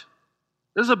of it.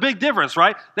 There's a big difference,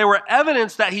 right? They were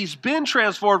evidence that he's been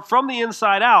transformed from the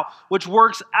inside out, which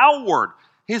works outward.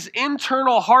 His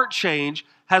internal heart change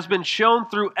has been shown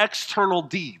through external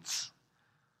deeds.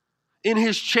 In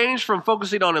his change from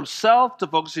focusing on himself to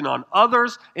focusing on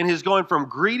others, in his going from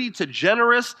greedy to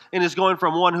generous, in his going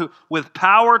from one who with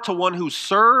power to one who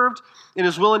served, in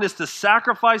his willingness to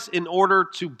sacrifice in order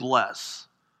to bless.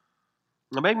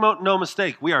 Now make no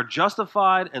mistake, we are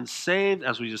justified and saved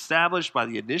as we established by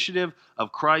the initiative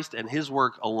of Christ and his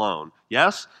work alone.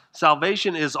 Yes,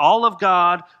 salvation is all of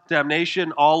God,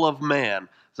 damnation all of man.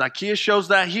 Zacchaeus shows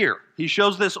that here. He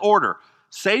shows this order.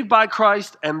 Saved by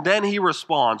Christ, and then he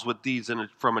responds with deeds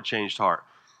from a changed heart.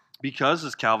 Because,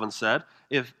 as Calvin said,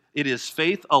 if it is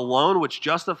faith alone which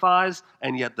justifies,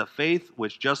 and yet the faith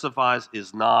which justifies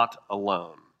is not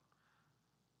alone.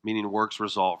 Meaning works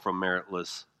result from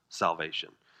meritless salvation.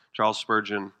 Charles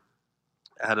Spurgeon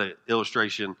had an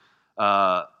illustration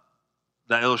that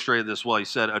illustrated this well. He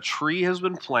said, a tree has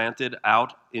been planted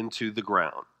out into the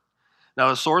ground. Now,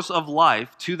 the source of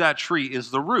life to that tree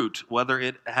is the root, whether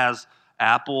it has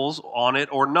apples on it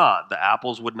or not. The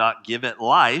apples would not give it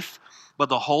life, but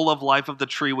the whole of life of the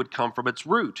tree would come from its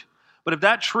root. But if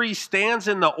that tree stands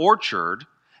in the orchard,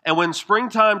 and when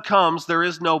springtime comes, there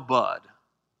is no bud.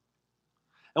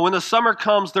 And when the summer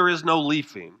comes, there is no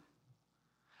leafing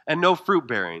and no fruit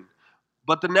bearing.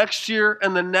 But the next year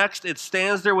and the next, it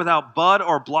stands there without bud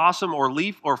or blossom or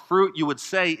leaf or fruit. You would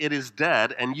say it is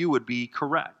dead, and you would be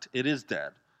correct. It is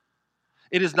dead.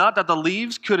 It is not that the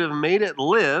leaves could have made it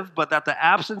live, but that the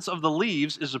absence of the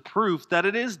leaves is a proof that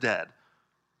it is dead.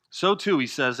 So too, he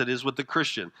says, it is with the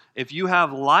Christian. If you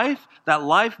have life, that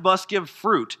life must give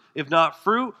fruit. If not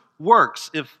fruit, works.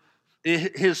 If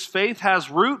his faith has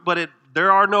root, but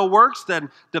there are no works, then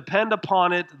depend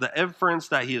upon it. The inference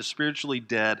that he is spiritually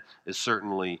dead is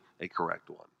certainly a correct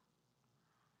one.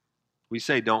 We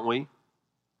say, don't we,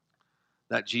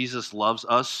 that Jesus loves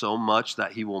us so much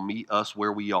that he will meet us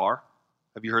where we are?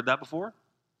 Have you heard that before?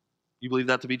 You believe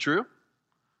that to be true?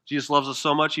 Jesus loves us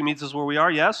so much he meets us where we are,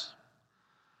 yes?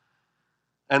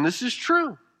 And this is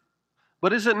true.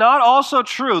 But is it not also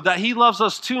true that he loves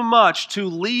us too much to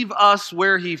leave us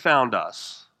where he found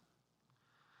us?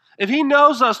 If he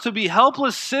knows us to be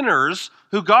helpless sinners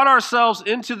who got ourselves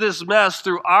into this mess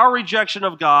through our rejection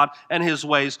of God and his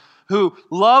ways, who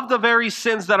love the very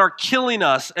sins that are killing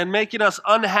us and making us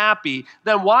unhappy,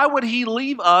 then why would he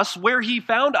leave us where he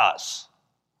found us?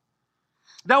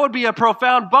 That would be a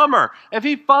profound bummer. If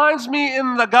he finds me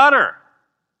in the gutter,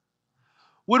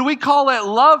 would we call it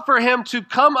love for him to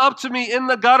come up to me in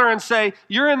the gutter and say,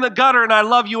 you're in the gutter and I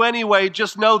love you anyway,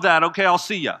 just know that, okay, I'll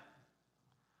see ya?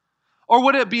 Or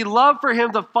would it be love for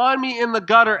him to find me in the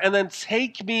gutter and then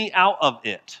take me out of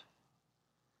it?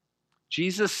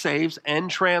 Jesus saves and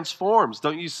transforms,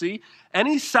 don't you see?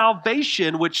 Any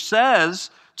salvation which says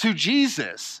to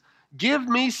Jesus, give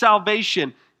me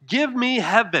salvation, give me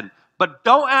heaven, but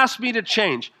don't ask me to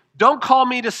change, don't call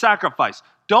me to sacrifice,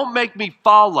 don't make me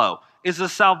follow, is a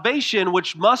salvation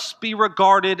which must be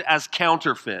regarded as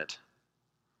counterfeit.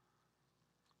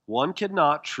 One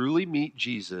cannot truly meet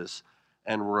Jesus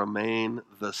and remain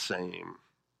the same.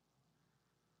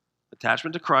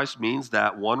 Attachment to Christ means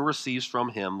that one receives from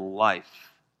him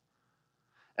life.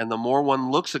 And the more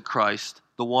one looks at Christ,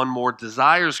 the one more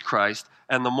desires Christ.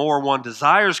 And the more one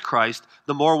desires Christ,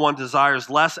 the more one desires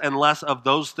less and less of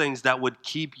those things that would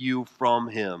keep you from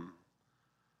him.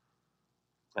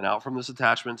 And out from this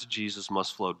attachment to Jesus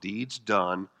must flow deeds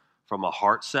done from a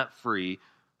heart set free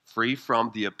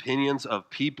from the opinions of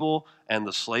people and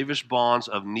the slavish bonds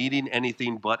of needing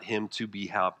anything but him to be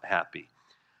happy.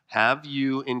 Have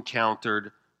you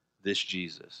encountered this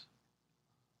Jesus?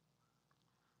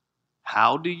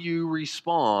 How do you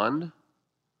respond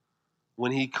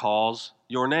when he calls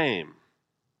your name?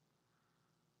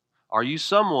 Are you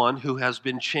someone who has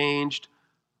been changed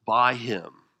by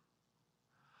him?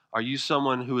 Are you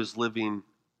someone who is living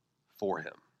for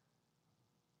him?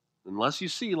 unless you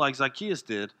see, like Zacchaeus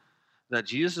did, that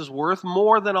Jesus is worth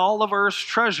more than all of earth's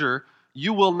treasure,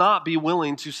 you will not be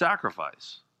willing to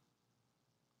sacrifice.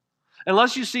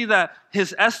 Unless you see that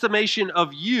his estimation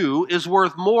of you is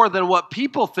worth more than what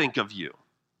people think of you,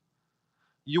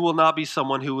 you will not be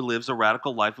someone who lives a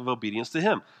radical life of obedience to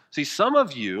him. See, some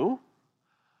of you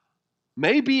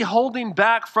may be holding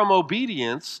back from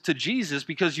obedience to Jesus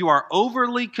because you are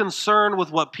overly concerned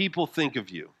with what people think of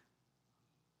you.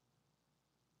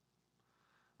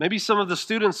 Maybe some of the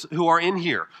students who are in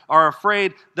here are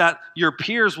afraid that your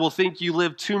peers will think you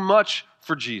live too much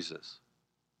for Jesus.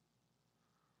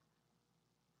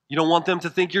 You don't want them to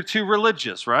think you're too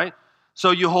religious, right?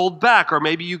 So you hold back, or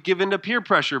maybe you give in to peer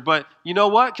pressure. But you know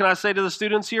what? Can I say to the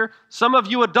students here? Some of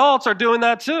you adults are doing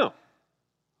that too.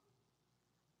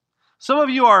 Some of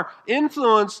you are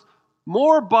influenced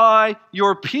more by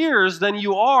your peers than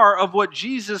you are of what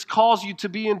Jesus calls you to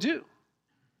be and do.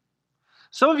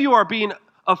 Some of you are being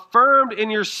affirmed in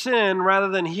your sin rather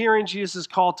than hearing Jesus'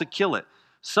 call to kill it.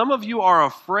 Some of you are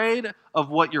afraid of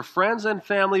what your friends and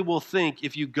family will think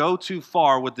if you go too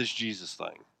far with this Jesus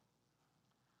thing.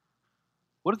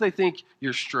 What if they think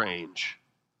you're strange?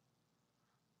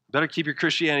 Better keep your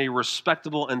Christianity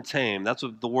respectable and tame. That's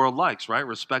what the world likes, right?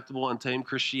 Respectable and tame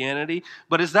Christianity.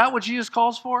 But is that what Jesus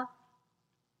calls for?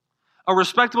 A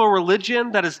respectable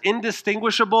religion that is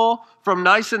indistinguishable from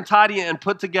nice and tidy and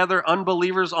put together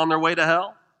unbelievers on their way to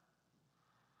hell?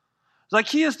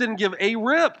 Zacchaeus didn't give a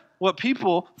rip what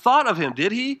people thought of him,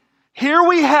 did he? Here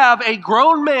we have a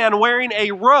grown man wearing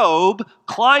a robe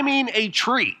climbing a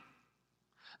tree.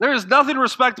 There is nothing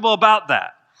respectable about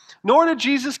that. Nor did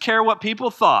Jesus care what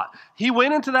people thought. He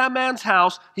went into that man's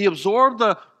house, he absorbed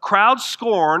the crowd's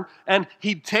scorn, and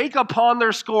he'd take upon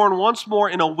their scorn once more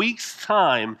in a week's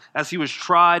time as he was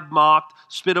tried, mocked,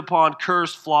 spit upon,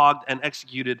 cursed, flogged, and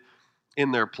executed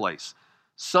in their place.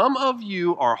 Some of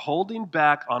you are holding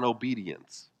back on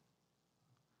obedience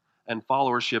and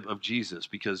followership of Jesus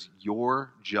because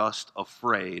you're just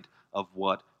afraid of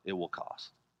what it will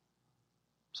cost.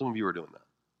 Some of you are doing that.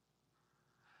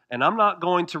 And I'm not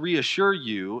going to reassure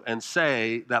you and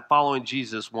say that following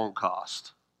Jesus won't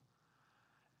cost.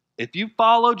 If you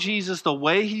follow Jesus the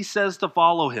way he says to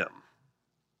follow him,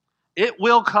 it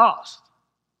will cost.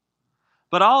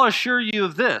 But I'll assure you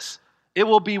of this, it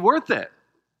will be worth it.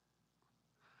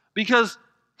 Because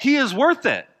he is worth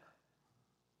it.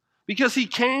 Because he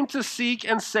came to seek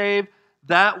and save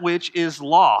that which is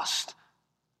lost.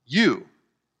 You.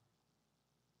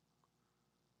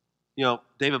 You know,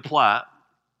 David Platt,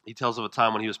 he tells of a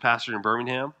time when he was pastor in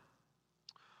Birmingham.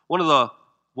 One of the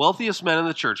wealthiest men in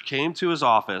the church came to his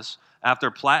office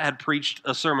after Platt had preached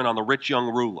a sermon on the rich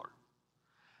young ruler.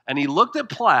 And he looked at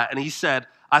Platt and he said,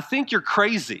 I think you're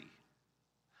crazy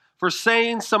for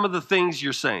saying some of the things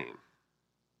you're saying.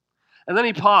 And then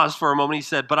he paused for a moment. He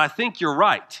said, but I think you're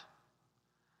right.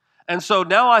 And so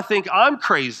now I think I'm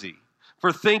crazy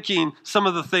for thinking some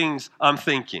of the things I'm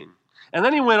thinking. And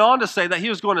then he went on to say that he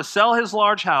was going to sell his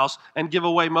large house and give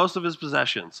away most of his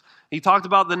possessions. He talked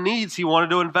about the needs he wanted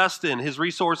to invest in, his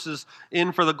resources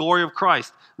in for the glory of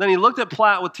Christ. Then he looked at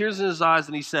Platt with tears in his eyes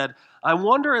and he said, I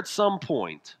wonder at some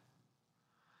point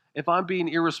if I'm being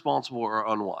irresponsible or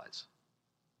unwise.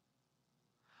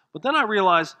 But then I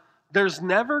realized there's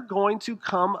never going to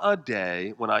come a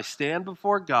day when I stand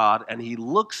before God and he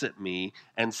looks at me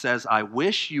and says, I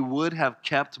wish you would have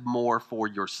kept more for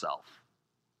yourself.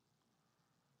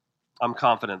 I'm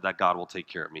confident that God will take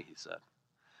care of me, he said.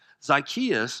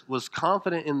 Zacchaeus was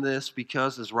confident in this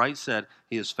because, as Wright said,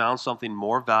 he has found something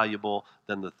more valuable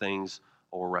than the things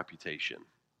or reputation.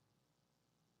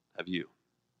 Have you?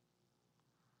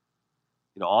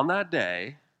 You know, on that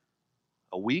day,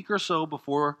 a week or so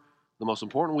before the most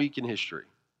important week in history,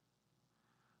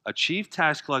 a chief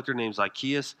tax collector named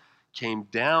Zacchaeus came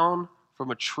down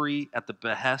from a tree at the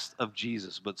behest of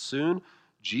Jesus. But soon,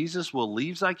 Jesus will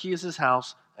leave Zacchaeus'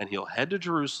 house and he'll head to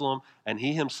Jerusalem, and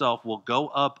he himself will go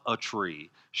up a tree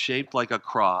shaped like a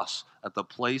cross at the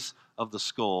place of the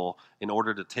skull in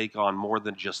order to take on more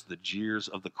than just the jeers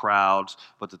of the crowds,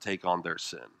 but to take on their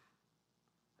sin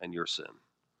and your sin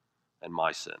and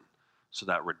my sin, so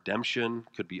that redemption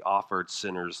could be offered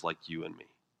sinners like you and me.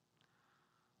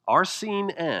 Our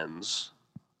scene ends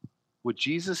with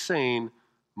Jesus saying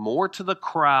more to the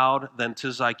crowd than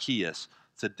to Zacchaeus,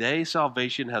 today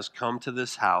salvation has come to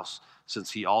this house,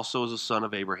 since he also is a son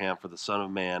of Abraham, for the Son of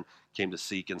Man came to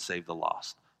seek and save the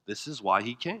lost. This is why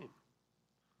he came.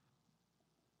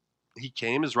 He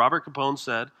came, as Robert Capone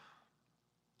said,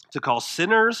 to call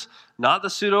sinners, not the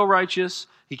pseudo-righteous.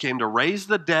 He came to raise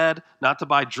the dead, not to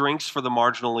buy drinks for the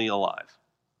marginally alive.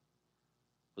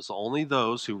 It's only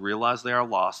those who realize they are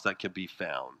lost that can be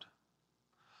found.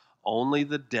 Only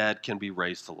the dead can be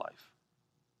raised to life.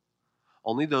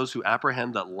 Only those who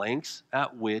apprehend the lengths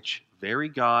at which a very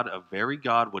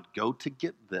God would go to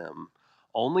get them,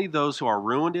 only those who are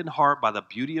ruined in heart by the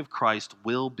beauty of Christ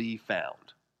will be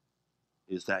found.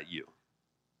 Is that you?